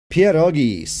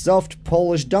Pierogi, soft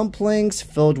Polish dumplings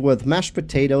filled with mashed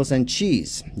potatoes and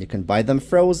cheese. You can buy them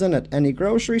frozen at any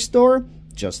grocery store.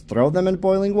 Just throw them in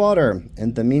boiling water.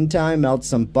 In the meantime, melt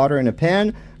some butter in a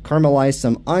pan, caramelize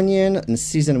some onion and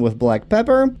season with black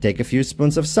pepper. Take a few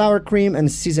spoons of sour cream and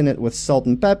season it with salt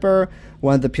and pepper.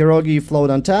 When the pierogi float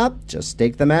on top, just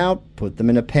take them out, put them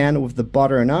in a pan with the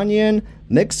butter and onion,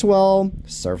 mix well,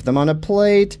 serve them on a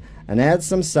plate, and add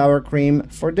some sour cream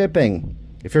for dipping.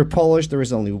 If you're Polish, there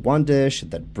is only one dish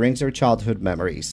that brings your childhood memories.